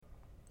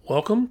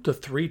Welcome to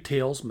Three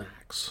Tales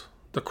Max,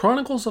 the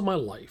chronicles of my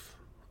life.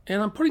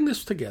 And I'm putting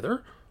this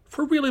together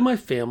for really my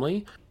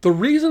family. The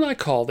reason I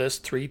call this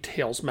Three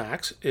Tales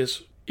Max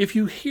is if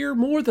you hear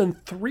more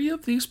than three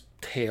of these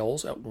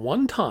tales at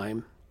one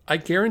time, I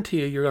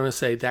guarantee you're going to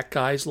say, that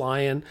guy's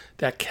lying,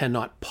 that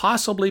cannot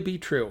possibly be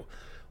true.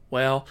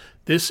 Well,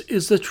 this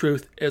is the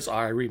truth as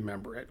I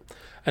remember it.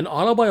 An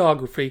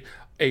autobiography,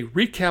 a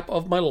recap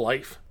of my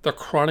life, the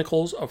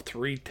chronicles of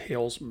Three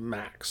Tales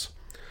Max.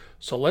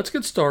 So let's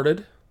get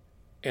started.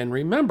 And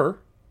remember,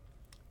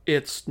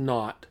 it's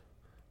not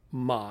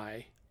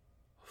my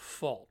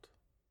fault.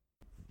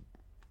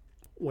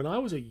 When I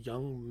was a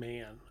young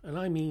man, and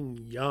I mean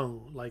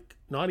young, like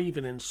not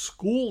even in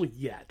school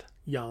yet,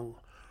 young.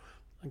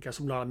 I guess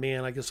I'm not a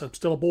man, I guess I'm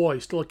still a boy,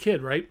 still a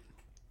kid, right?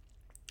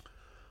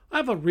 I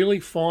have a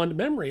really fond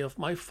memory of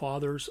my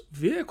father's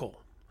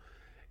vehicle.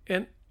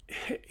 And,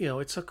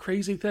 it's a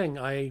crazy thing.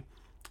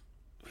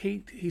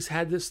 He's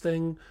had this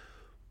thing,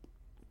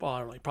 I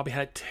don't know, he probably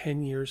had it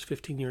 10 years,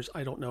 15 years,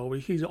 I don't know. But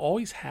he's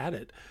always had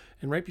it.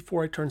 And right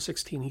before I turned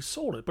 16, he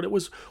sold it. But it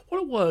was a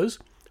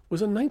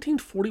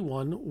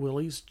 1941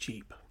 Willys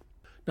Jeep.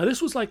 Now,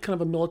 this was like kind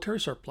of a military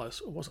surplus.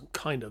 It wasn't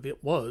kind of,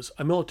 it was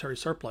a military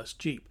surplus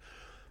Jeep.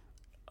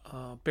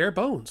 Bare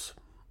bones.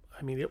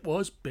 I mean, it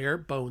was bare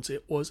bones.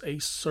 It was a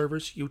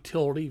service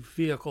utility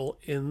vehicle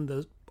in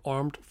the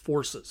armed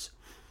forces.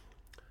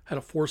 Had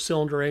a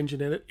 4-cylinder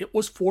engine in it. It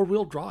was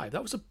 4-wheel drive.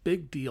 That was a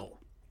big deal.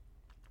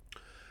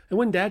 And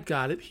when Dad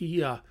got it,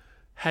 he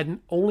had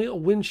only a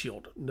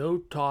windshield. No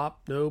top,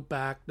 no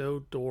back, no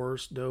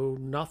doors, no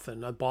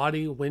nothing. A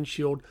body,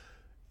 windshield,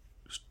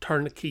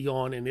 turned the key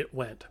on, and it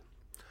went.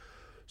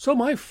 So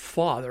my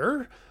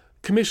father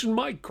commissioned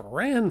my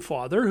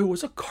grandfather, who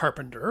was a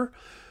carpenter,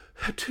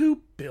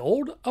 to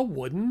build a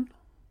wooden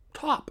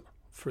top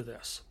for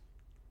this.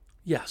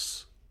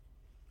 Yes,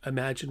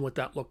 imagine what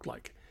that looked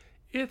like.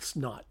 It's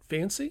not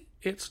fancy.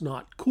 It's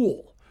not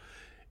cool.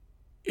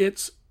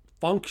 It's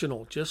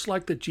functional, just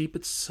like the Jeep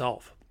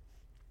itself.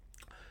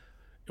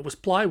 It was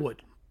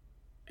plywood.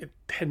 It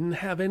didn't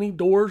have any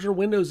doors or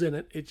windows in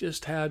it. It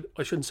just had,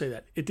 I shouldn't say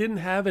that. It didn't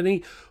have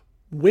any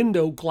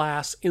window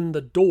glass in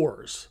the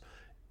doors.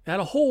 It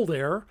had a hole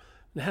there,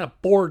 and it had a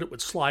board that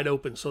would slide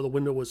open so the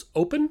window was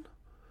open,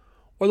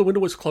 or the window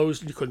was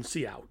closed and you couldn't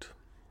see out.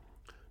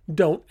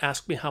 Don't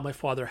ask me how my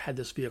father had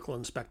this vehicle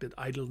inspected.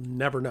 I'll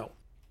never know.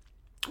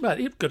 But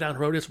he'd go down the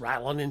road, it's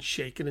rattling and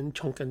shaking and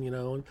chunking,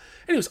 And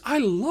anyways, I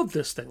love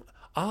this thing.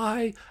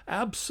 I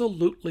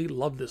absolutely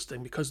love this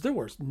thing because there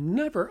was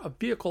never a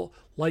vehicle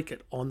like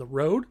it on the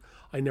road.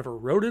 I never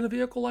rode in a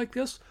vehicle like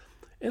this.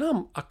 And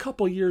I'm a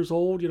couple years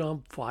old,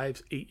 I'm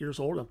 5, 8 years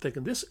old. I'm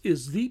thinking this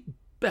is the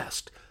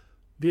best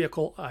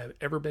vehicle I've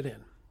ever been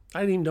in.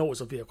 I didn't even know it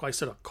was a vehicle. I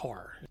said a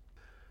car.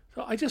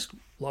 So I just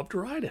loved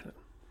to ride in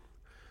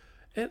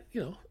it. And,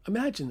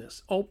 imagine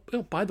this. Oh,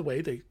 by the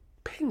way, they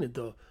painted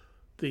the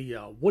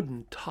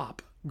wooden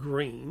top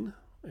green.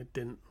 It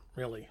didn't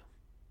really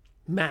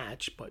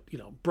match, but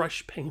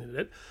brush painted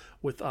it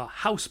with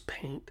house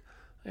paint.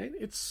 Right?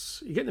 You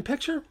getting the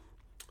picture?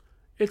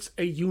 It's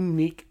a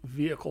unique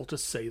vehicle to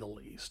say the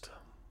least.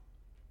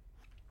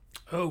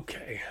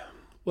 Okay,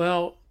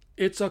 well,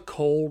 it's a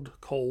cold,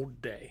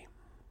 cold day,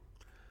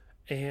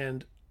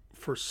 and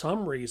for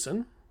some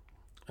reason,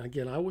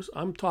 again, I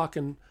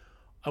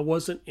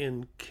wasn't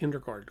in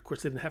kindergarten. Of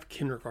course, they didn't have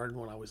kindergarten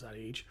when I was that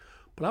age.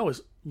 But I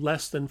was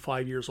less than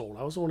 5 years old.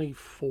 I was only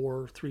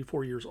 4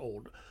 years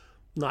old,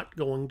 not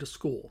going to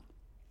school.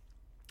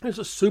 It was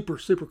a super,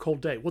 super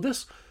cold day. Well,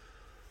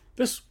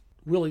 this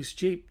Willys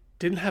Jeep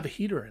didn't have a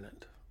heater in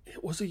it.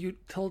 It was a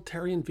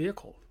utilitarian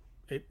vehicle.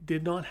 It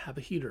did not have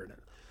a heater in it.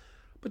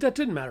 But that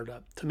didn't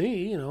matter to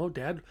me.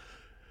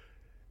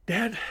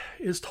 Dad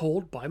is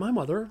told by my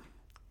mother,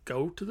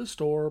 go to the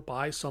store,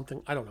 buy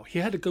something. I don't know. He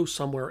had to go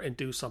somewhere and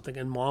do something,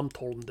 and Mom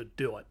told him to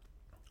do it.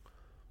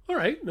 All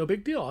right, no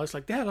big deal. I was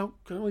like, Dad,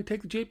 can we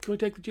take the Jeep? Can we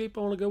take the Jeep?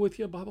 I want to go with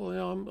you. Blah, blah,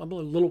 blah. I'm a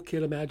little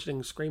kid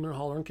imagining screaming,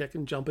 hollering,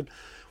 kicking, jumping.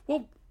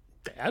 Well,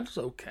 Dad's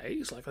okay.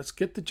 He's like, let's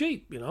get the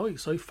Jeep,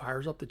 So he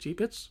fires up the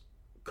Jeep. It's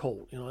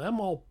cold.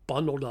 I'm all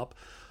bundled up.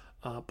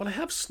 But I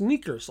have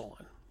sneakers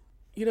on.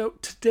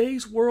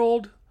 Today's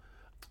world,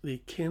 the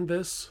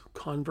canvas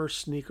Converse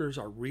sneakers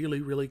are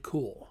really, really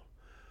cool.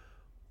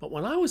 But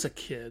when I was a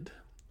kid,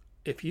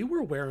 if you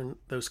were wearing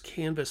those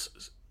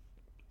canvas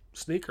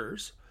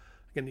sneakers,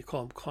 again, you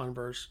call them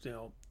Converse,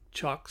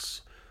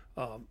 Chucks,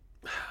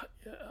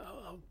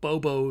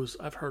 Bobos.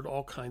 I've heard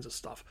all kinds of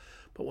stuff.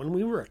 But when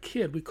we were a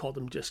kid, we called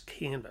them just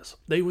canvas.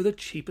 They were the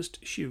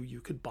cheapest shoe you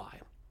could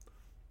buy.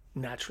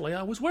 Naturally,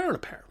 I was wearing a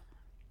pair.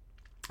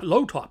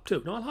 Low top,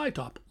 too. Not high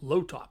top,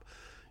 low top.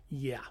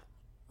 Yeah,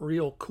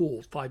 real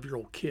cool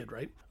 5-year-old kid,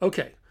 right?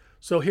 Okay,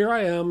 so here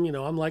I am.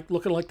 I'm like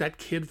looking like that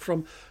kid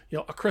from,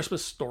 A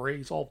Christmas Story.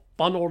 He's all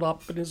bundled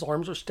up and his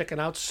arms are sticking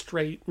out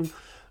straight. And,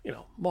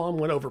 Mom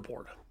went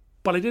overboard.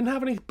 But I didn't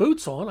have any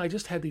boots on. I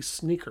just had these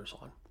sneakers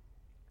on.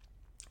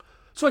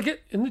 So I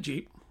get in the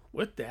Jeep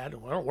with Dad,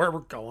 and where we're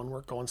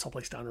going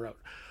someplace down the road.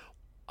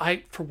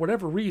 For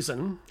whatever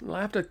reason, I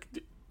have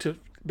to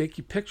make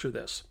you picture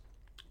this.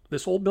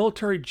 This old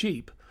military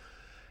Jeep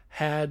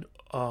had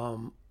a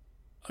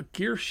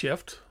gear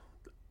shift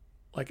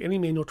like any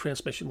manual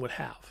transmission would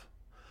have.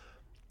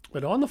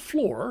 But on the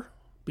floor,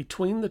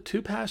 between the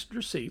two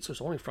passenger seats,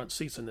 there's only front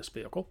seats in this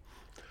vehicle,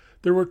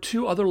 there were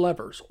two other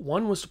levers.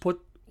 One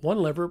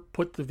lever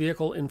put the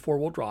vehicle in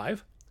four-wheel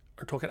drive,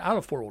 or took it out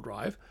of four-wheel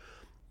drive.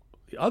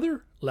 The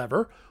other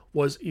lever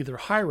was either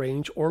high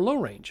range or low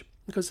range,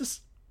 because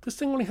this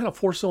thing only had a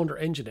four-cylinder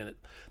engine in it,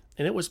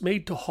 and it was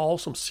made to haul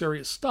some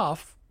serious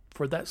stuff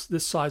for this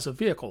size of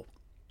vehicle.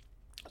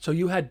 So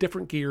you had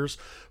different gears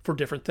for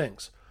different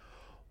things.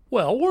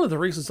 Well, one of the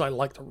reasons I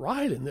liked to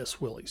ride in this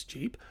Willys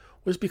Jeep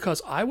was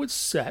because I would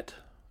sit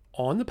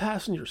on the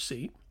passenger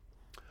seat.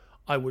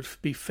 I would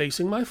be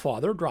facing my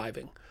father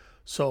driving.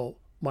 So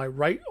my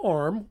right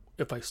arm,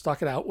 if I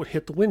stuck it out, would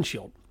hit the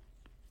windshield.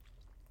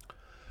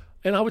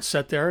 And I would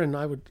sit there and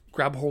I would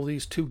grab hold of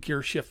these two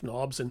gear shift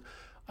knobs and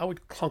I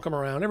would clunk them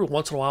around. Every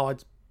once in a while,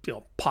 I'd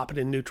pop it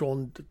in neutral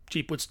and the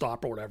Jeep would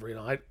stop or whatever.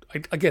 I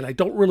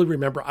don't really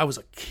remember. I was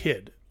a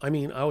kid. I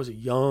was a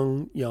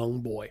young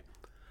boy.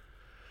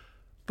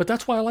 But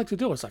that's why I like to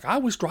do it. It's like I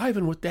was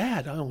driving with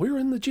Dad. We were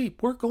in the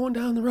Jeep. We're going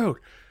down the road.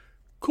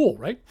 Cool,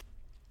 right?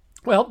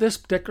 Well, this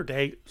particular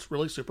day, it's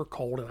really super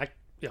cold, and I,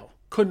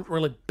 couldn't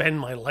really bend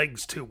my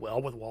legs too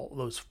well with all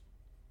those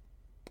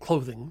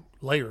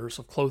layers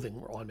of clothing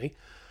were on me.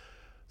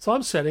 So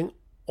I'm sitting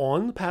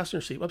on the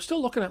passenger seat. I'm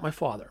still looking at my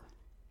father.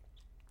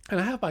 And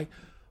I have my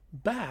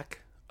back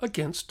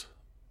against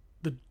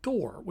the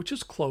door, which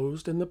is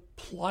closed, and the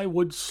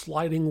plywood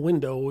sliding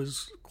window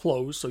is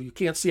closed, so you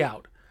can't see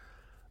out.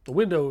 The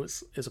window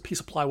is a piece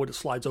of plywood that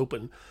slides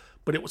open,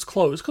 but it was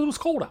closed because it was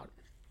cold out.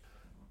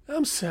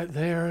 I'm sitting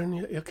there,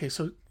 and okay,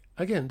 so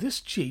again, this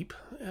Jeep,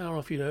 I don't know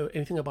if you know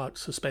anything about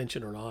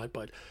suspension or not,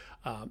 but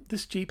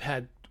this Jeep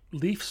had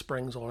leaf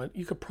springs on it.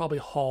 You could probably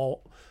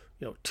haul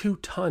 2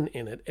 ton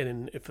in it,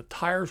 and if the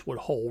tires would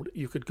hold,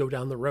 you could go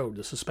down the road.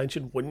 The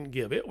suspension wouldn't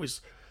give. It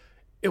was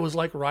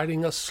like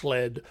riding a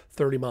sled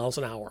 30 miles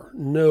an hour.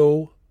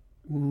 No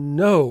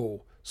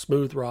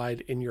smooth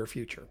ride in your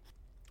future.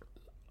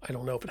 I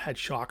don't know if it had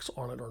shocks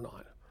on it or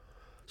not.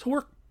 So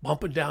we're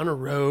bumping down a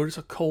road. It's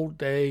a cold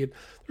day. And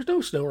there's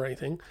no snow or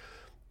anything.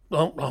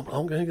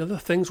 The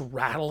thing's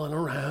rattling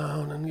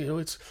around, and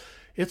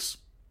it's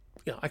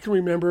I can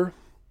remember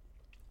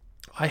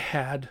I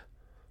had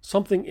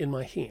something in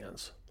my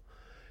hands,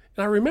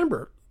 and I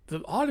remember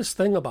the oddest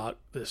thing about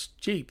this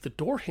Jeep, the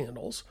door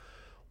handles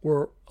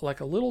were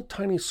like a little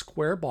tiny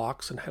square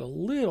box and had a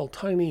little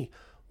tiny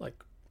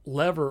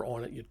lever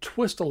on it. You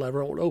twist a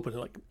lever, it would open.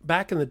 Like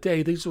back in the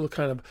day, these were the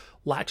kind of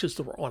latches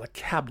that were on a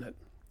cabinet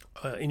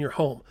in your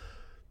home.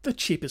 The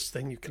cheapest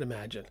thing you can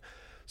imagine.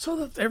 So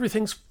that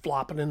everything's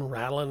flopping and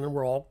rattling and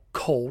we're all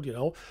cold,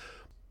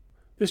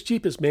 This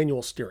Jeep is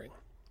manual steering,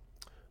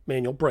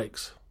 manual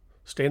brakes,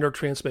 standard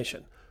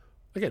transmission.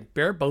 Again,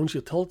 bare bones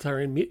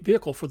utilitarian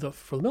vehicle for the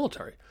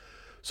military.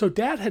 So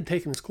Dad had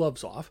taken his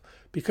gloves off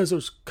because it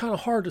was kind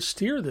of hard to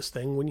steer this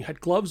thing when you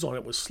had gloves on.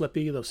 It was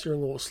slippy, the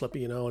steering wheel was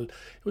slippy, and it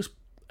was.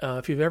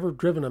 If you've ever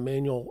driven a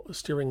manual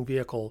steering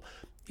vehicle,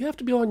 you have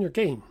to be on your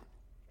game.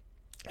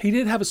 He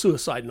did have a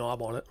suicide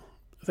knob on it.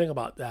 The thing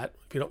about that,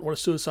 if you don't know what a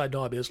suicide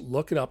knob is,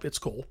 look it up. It's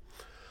cool.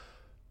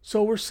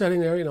 So we're sitting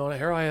there, and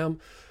here I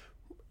am.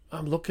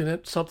 I'm looking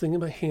at something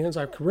in my hands.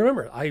 I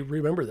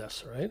remember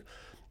this, right?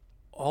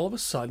 All of a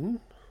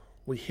sudden,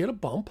 we hit a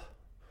bump.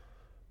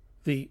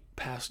 The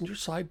passenger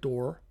side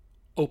door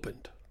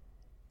opened.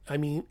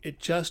 It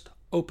just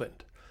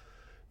opened.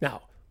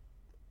 Now,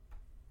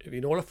 if you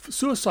know what a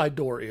suicide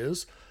door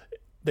is,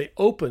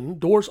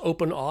 doors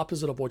open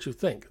opposite of what you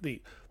think.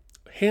 The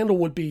handle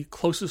would be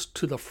closest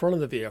to the front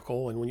of the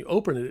vehicle, and when you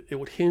open it, it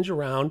would hinge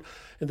around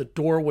and the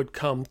door would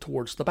come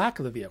towards the back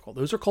of the vehicle.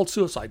 Those are called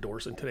suicide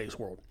doors in today's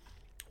world.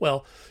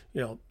 Well,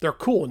 they're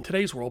cool in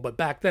today's world, but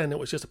back then it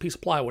was just a piece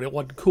of plywood. It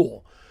wasn't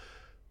cool.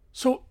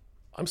 So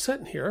I'm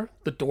sitting here,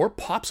 the door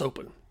pops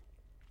open.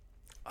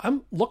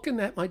 I'm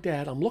looking at my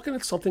dad, I'm looking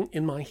at something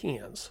in my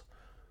hands.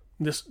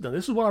 This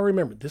is what I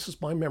remember. This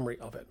is my memory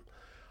of it.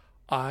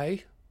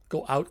 I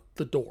go out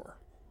the door.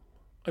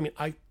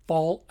 I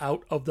fall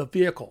out of the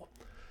vehicle.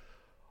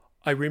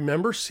 I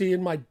remember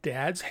seeing my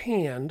dad's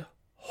hand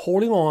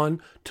holding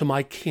on to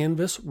my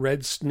canvas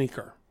red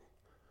sneaker.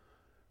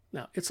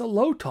 Now, it's a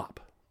low top.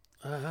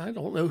 I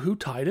don't know who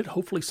tied it.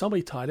 Hopefully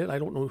somebody tied it. I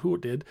don't know who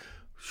it did.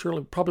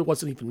 Surely, probably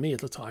wasn't even me at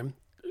the time.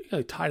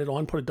 I tied it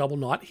on, put a double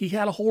knot. He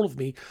had a hold of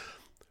me,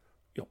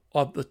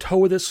 of the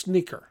toe of this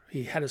sneaker.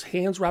 He had his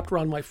hands wrapped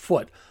around my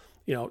foot,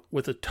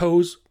 with the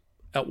toes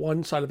at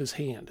one side of his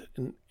hand.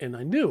 And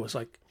I knew, it was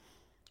like,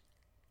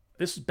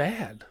 this is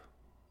bad.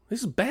 This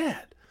is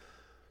bad.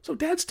 So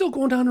Dad's still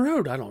going down the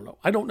road. I don't know.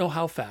 I don't know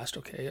how fast,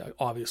 okay?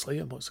 Obviously,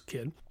 I was a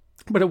kid.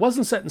 But it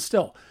wasn't sitting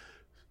still.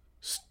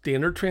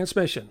 Standard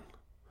transmission,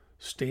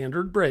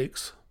 standard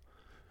brakes,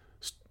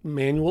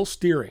 manual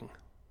steering.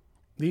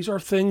 These are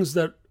things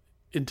that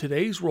in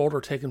today's world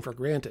are taken for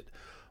granted.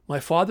 My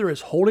father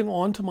is holding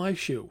on to my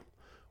shoe,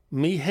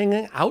 me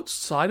hanging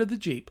outside of the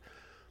Jeep.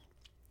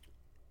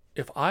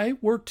 if I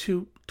were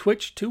to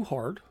twitch too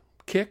hard,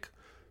 kick,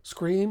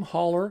 scream,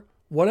 holler,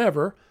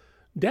 whatever,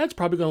 Dad's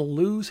probably going to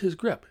lose his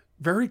grip.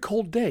 Very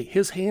cold day.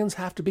 His hands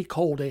have to be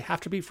cold. They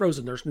have to be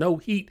frozen. There's no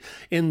heat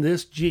in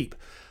this Jeep.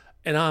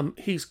 And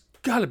he's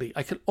got to be.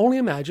 I can only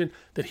imagine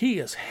that he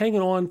is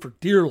hanging on for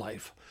dear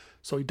life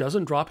so he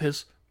doesn't drop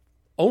his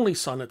only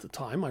son at the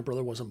time. My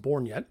brother wasn't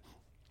born yet.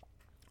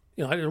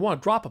 I didn't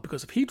want to drop him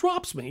because if he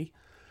drops me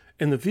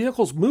and the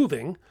vehicle's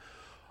moving,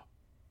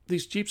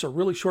 these Jeeps are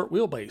really short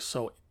wheelbase,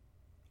 so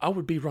I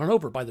would be run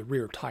over by the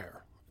rear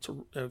tire.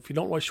 If you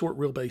don't know what short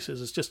wheelbase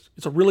is,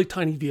 it's a really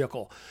tiny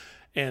vehicle.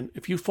 And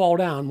if you fall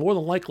down, more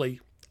than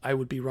likely, I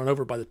would be run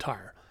over by the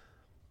tire.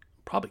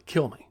 Probably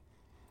kill me.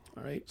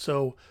 All right.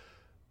 So,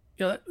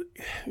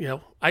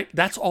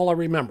 that's all I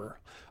remember.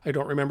 I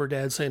don't remember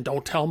Dad saying,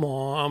 "Don't tell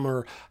Mom,"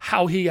 or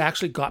how he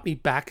actually got me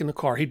back in the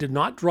car. He did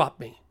not drop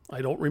me.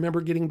 I don't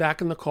remember getting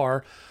back in the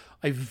car.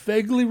 I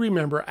vaguely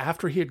remember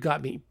after he had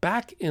got me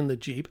back in the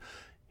Jeep,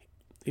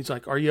 he's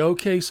like, "Are you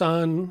okay,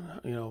 son?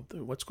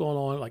 What's going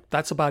on?" Like,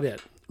 that's about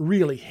it.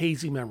 Really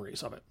hazy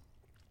memories of it.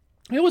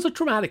 It was a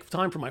traumatic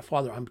time for my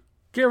father, I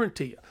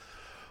guarantee you.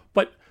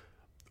 But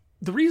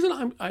the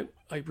reason I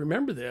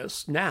remember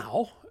this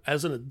now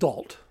as an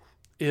adult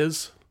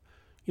is,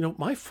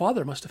 my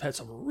father must have had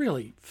some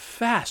really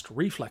fast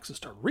reflexes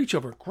to reach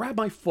over and grab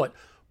my foot,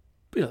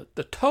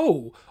 the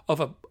toe of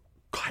a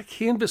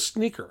canvas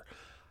sneaker.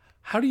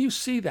 How do you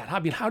see that?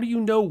 How do you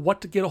know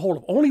what to get a hold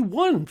of? Only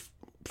one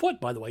foot,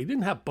 by the way. He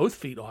didn't have both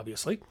feet,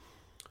 obviously.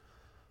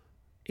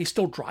 He's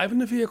still driving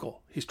the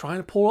vehicle. He's trying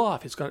to pull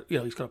off. He's got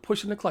to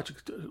push in the clutch,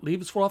 leave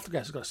his foot off the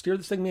gas. He's got to steer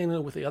this thing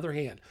manually with the other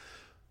hand.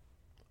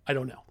 I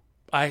don't know.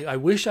 I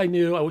wish I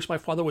knew. I wish my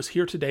father was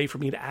here today for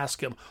me to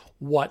ask him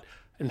what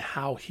and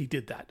how he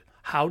did that.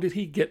 How did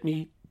he get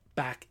me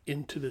back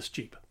into this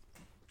Jeep?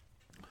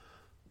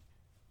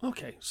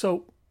 Okay,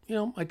 so,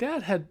 my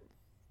dad had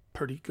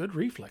pretty good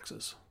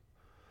reflexes.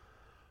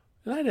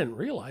 And I didn't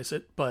realize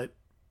it, but,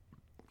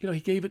 he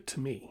gave it to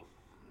me.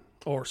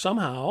 Or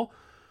somehow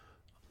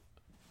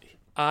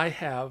I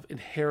have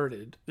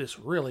inherited this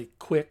really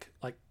quick,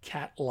 like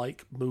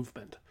cat-like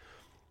movement,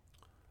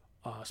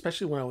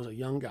 especially when I was a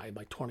young guy in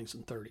my 20s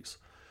and 30s.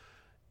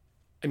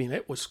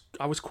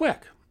 I was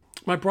quick.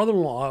 My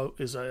brother-in-law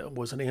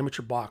was an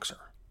amateur boxer.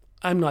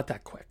 I'm not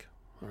that quick,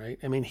 all right?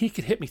 He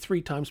could hit me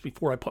 3 times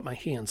before I put my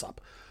hands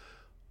up.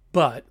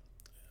 But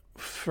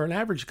for an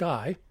average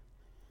guy,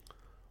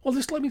 well,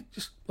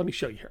 let me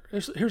show you here.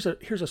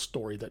 Here's a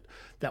story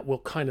that will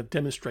kind of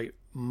demonstrate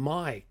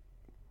my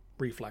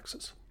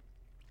reflexes.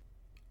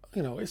 I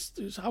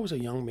was a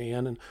young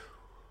man, and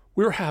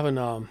we were having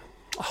a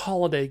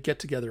holiday get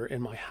together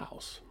in my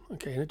house.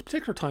 Okay, and at a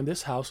particular time,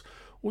 this house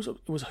was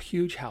a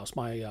huge house.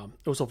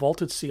 It was a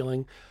vaulted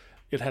ceiling.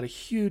 It had a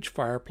huge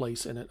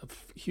fireplace in it,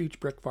 a huge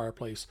brick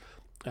fireplace.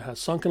 It had a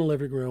sunken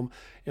living room,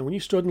 and when you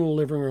stood in the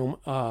living room,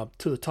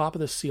 to the top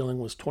of the ceiling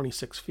was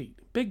 26 feet.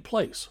 Big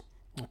place.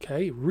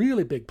 Okay,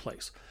 really big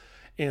place.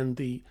 And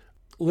the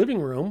living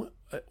room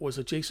was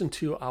adjacent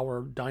to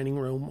our dining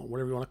room,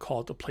 whatever you want to call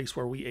it, the place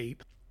where we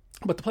ate.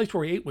 But the place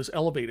where we ate was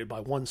elevated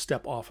by 1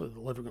 step off of the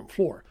living room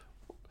floor.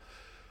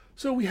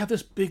 So we have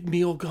this big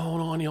meal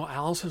going on.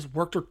 Alice has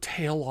worked her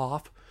tail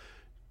off.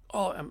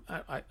 Oh,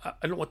 I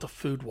don't know what the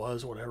food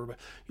was or whatever,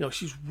 but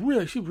she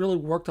really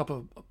worked up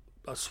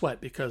a sweat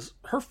because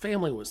her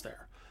family was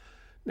there.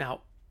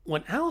 Now,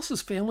 when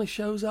Alice's family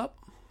shows up,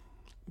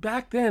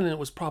 back then it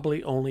was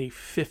probably only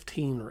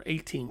 15 or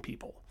 18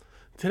 people.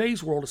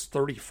 Today's world is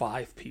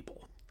 35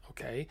 people.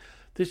 Okay,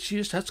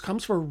 that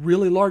comes from a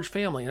really large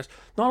family. And it's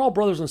not all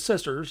brothers and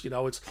sisters.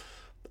 It's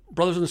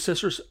brothers and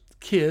sisters'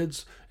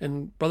 kids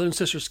and brother and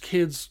sisters'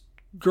 kids'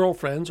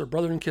 girlfriends, or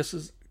brother and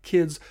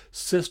kids'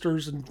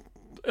 sisters, and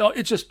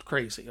it's just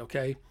crazy.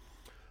 Okay,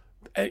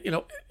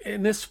 and,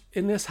 in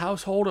this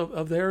household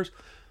of theirs,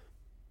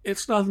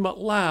 it's nothing but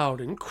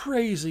loud and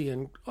crazy,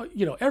 and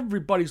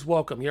everybody's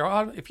welcome.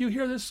 If you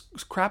hear this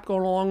crap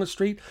going along the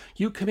street,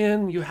 you come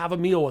in, you have a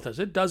meal with us.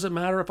 It doesn't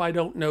matter if I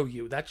don't know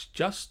you. That's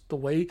just the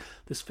way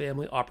this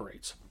family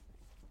operates.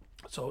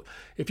 So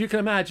if you can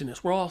imagine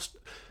this,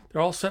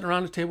 they're all sitting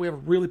around the table. We have a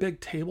really big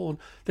table, and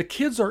the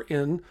kids are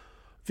in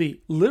the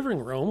living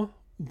room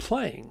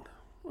playing.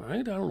 All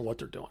right, I don't know what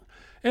they're doing,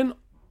 and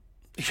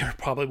you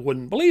probably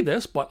wouldn't believe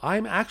this, but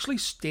I'm actually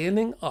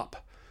standing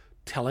up,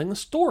 telling a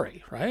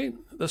story, right?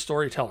 The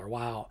storyteller.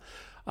 Wow.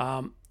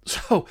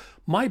 So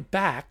my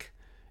back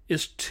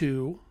is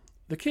to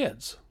the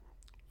kids.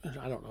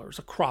 I don't know. There's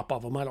a crop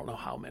of them. I don't know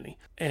how many.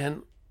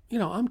 And,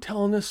 I'm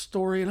telling this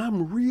story, and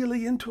I'm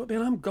really into it,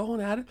 man. I'm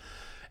going at it.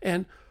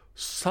 And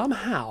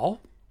somehow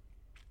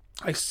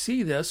I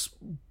see this,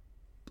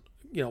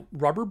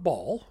 rubber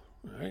ball.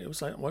 Right? It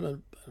wasn't a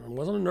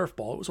Nerf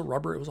ball. It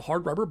was a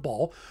hard rubber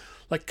ball,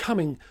 like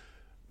coming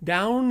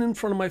down in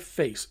front of my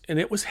face. And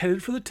it was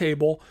headed for the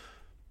table.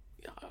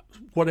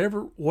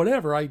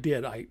 Whatever I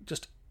did, I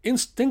just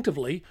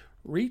instinctively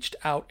reached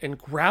out and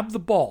grabbed the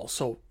ball.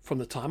 So from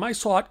the time I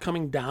saw it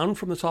coming down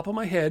from the top of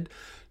my head,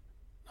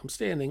 I'm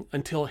standing,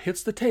 until it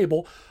hits the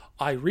table,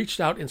 I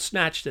reached out and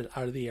snatched it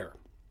out of the air.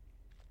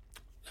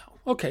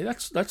 Okay,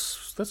 that's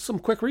some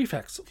quick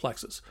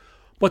reflexes.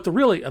 But the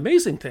really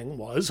amazing thing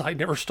was I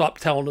never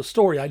stopped telling the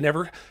story.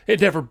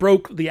 It never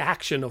broke the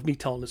action of me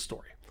telling the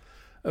story.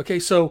 Okay,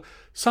 so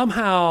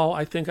somehow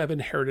I think I've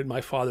inherited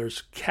my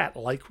father's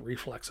cat-like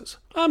reflexes.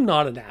 I'm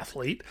not an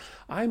athlete.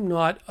 I'm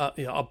not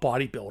a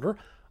bodybuilder.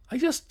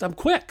 I'm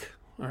quick.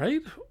 All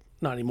right,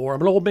 not anymore.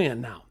 I'm an old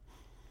man now.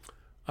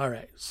 All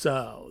right,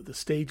 so the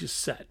stage is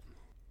set.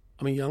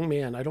 I'm a young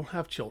man. I don't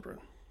have children,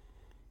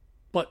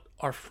 but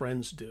our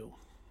friends do.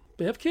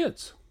 They have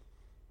kids.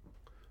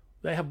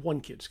 They have one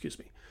kid, excuse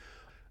me.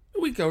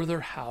 We go to their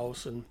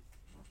house and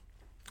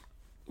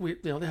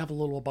they have a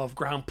little above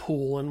ground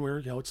pool,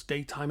 and it's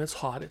daytime, it's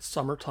hot, it's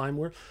summertime,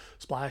 we're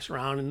splashing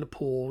around in the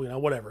pool,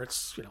 whatever.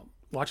 It's,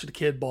 watching the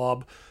kid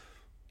bob.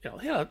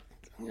 He had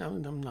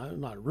I'm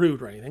not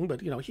rude or anything, but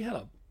he had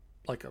a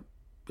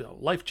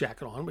life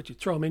jacket on, but you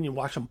throw him in, you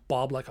watch him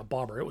bob like a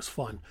bobber. It was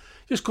fun.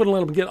 Just couldn't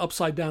let him get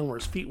upside down where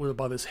his feet were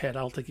above his head. I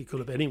don't think he could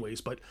have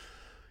anyways, but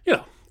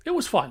it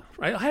was fun,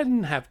 right? I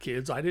didn't have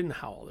kids. I didn't know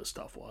how all this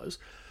stuff was.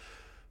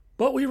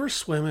 But we were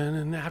swimming,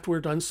 and after we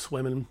were done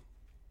swimming,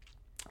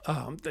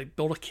 they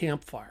built a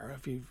campfire.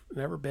 If you've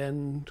never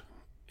been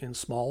in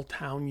small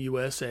town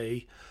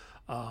USA,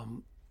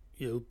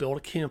 build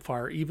a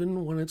campfire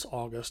even when it's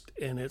August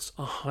and it's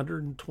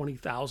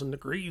 120,000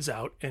 degrees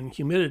out and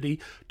humidity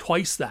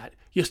twice that.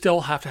 You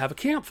still have to have a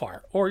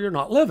campfire or you're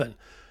not living,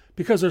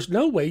 because there's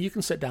no way you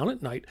can sit down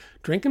at night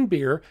drinking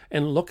beer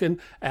and looking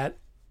at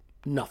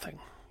nothing.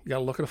 You got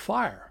to look at a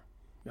fire.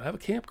 You got to have a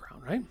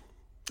campground, right?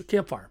 A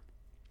campfire.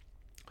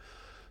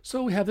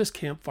 So we have this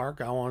campfire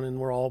going, and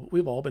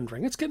we've all been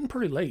drinking. It's getting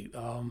pretty late.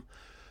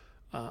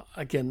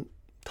 Again,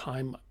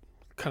 time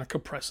kind of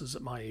compresses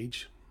at my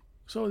age.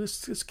 So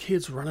this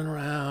kid's running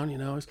around,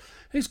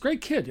 he's a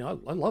great kid. I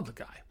love the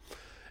guy,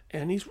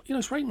 and he's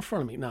right in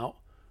front of me. Now,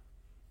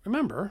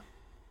 remember,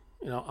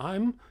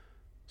 I'm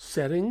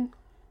sitting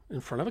in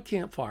front of a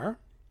campfire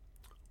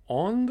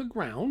on the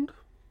ground.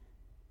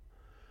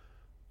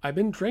 I've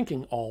been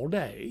drinking all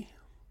day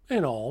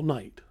and all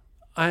night.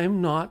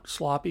 I'm not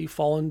sloppy,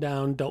 falling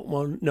down,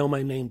 don't know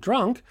my name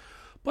drunk,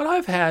 but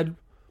I've had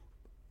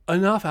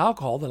enough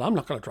alcohol that I'm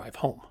not going to drive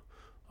home.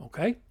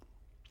 Okay?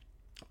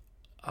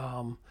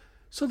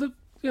 So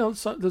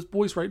this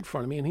boy's right in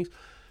front of me, and he's,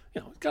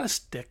 got a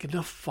stick in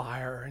the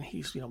fire, and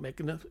he's,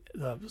 making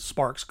the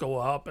sparks go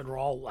up, and we're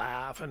all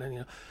laughing,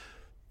 and,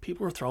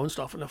 people are throwing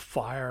stuff in the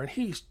fire, and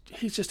he's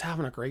just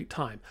having a great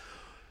time.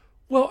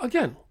 Well,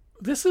 again,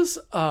 this is,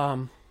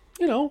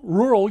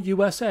 rural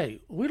USA.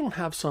 We don't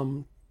have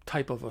some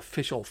type of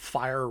official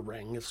fire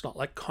ring. It's not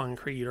like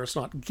concrete, or it's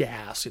not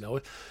gas,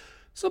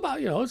 It's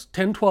about, it's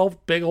 10,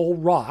 12 big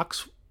old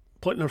rocks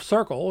put in a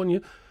circle, and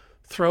you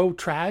throw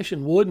trash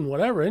and wood and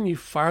whatever, and you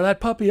fire that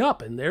puppy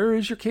up, and there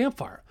is your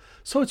campfire.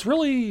 So it's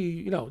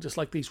really, just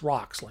like these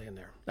rocks laying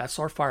there. That's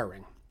our fire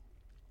ring.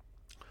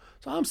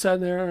 So I'm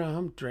sitting there,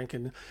 I'm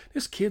drinking.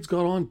 This kid's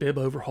going on bib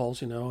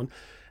overhauls, and I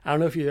don't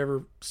know if you've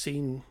ever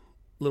seen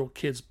little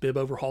kids' bib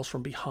overhauls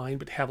from behind,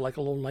 but have like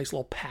a nice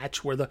little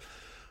patch where the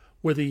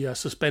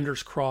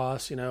suspenders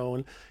cross,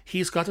 and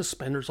he's got the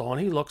suspenders on.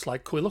 He looks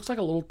like cool. He looks like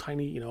a little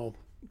tiny,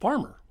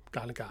 farmer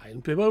kind of guy in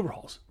bib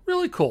overhauls.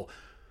 Really cool.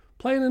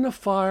 Playing in the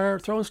fire,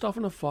 throwing stuff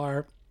in the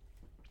fire.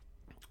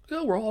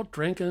 We're all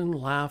drinking,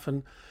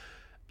 laughing.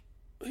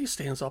 He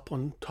stands up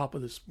on top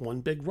of this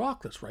one big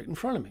rock that's right in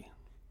front of me.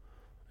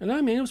 And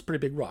I mean, it was a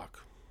pretty big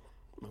rock.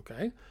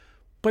 Okay?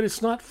 But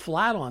it's not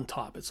flat on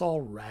top. It's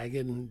all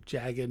ragged and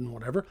jagged and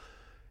whatever.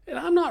 And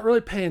I'm not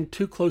really paying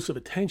too close of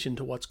attention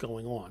to what's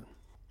going on.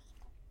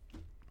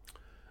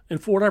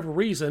 And for whatever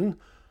reason,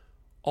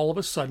 all of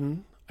a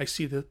sudden, I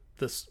see the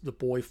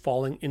boy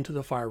falling into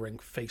the fire ring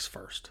face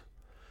first.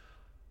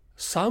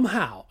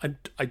 Somehow,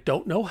 I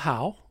don't know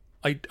how.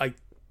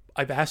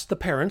 I've asked the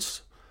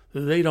parents.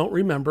 They don't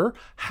remember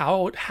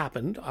how it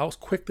happened, how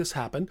quick this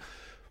happened.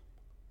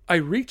 I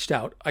reached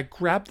out. I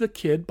grabbed the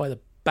kid by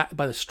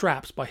the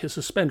straps, by his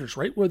suspenders,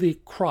 right where the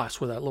cross,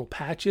 where that little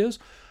patch is.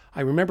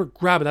 I remember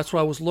grabbing. That's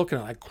what I was looking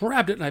at. I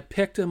grabbed it and I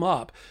picked him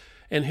up.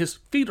 And his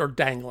feet are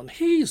dangling.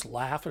 He's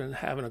laughing and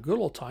having a good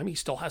old time. He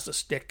still has a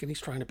stick and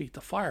he's trying to beat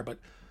the fire. But,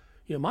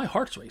 my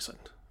heart's racing.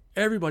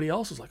 Everybody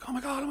else is like, oh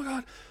my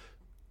God.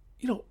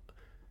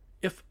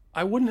 If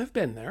I wouldn't have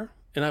been there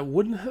and I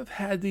wouldn't have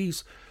had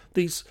these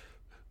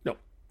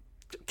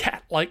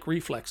cat-like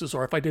reflexes,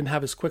 or if I didn't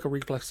have as quick a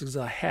reflexes as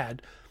I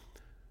had,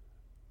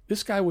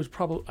 this guy would have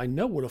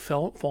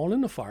fallen in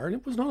the fire. And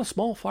it was not a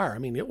small fire. I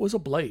mean, it was a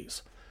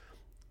blaze.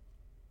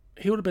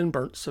 He would have been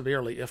burnt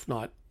severely, if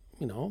not,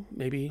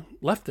 maybe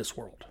left this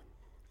world.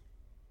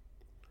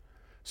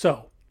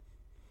 So,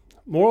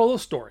 moral of the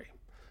story.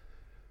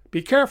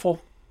 Be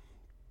careful.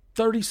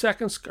 30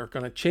 seconds are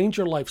going to change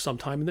your life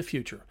sometime in the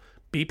future.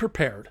 Be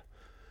prepared.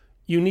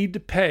 You need to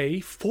pay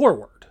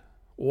forward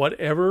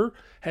whatever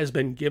has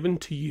been given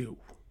to you.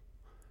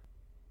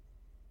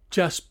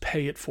 Just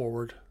pay it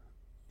forward.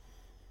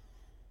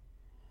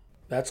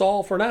 That's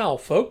all for now,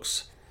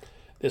 folks.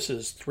 This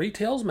is Three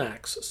Tails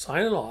Max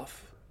signing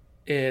off.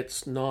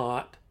 It's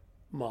not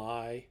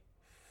my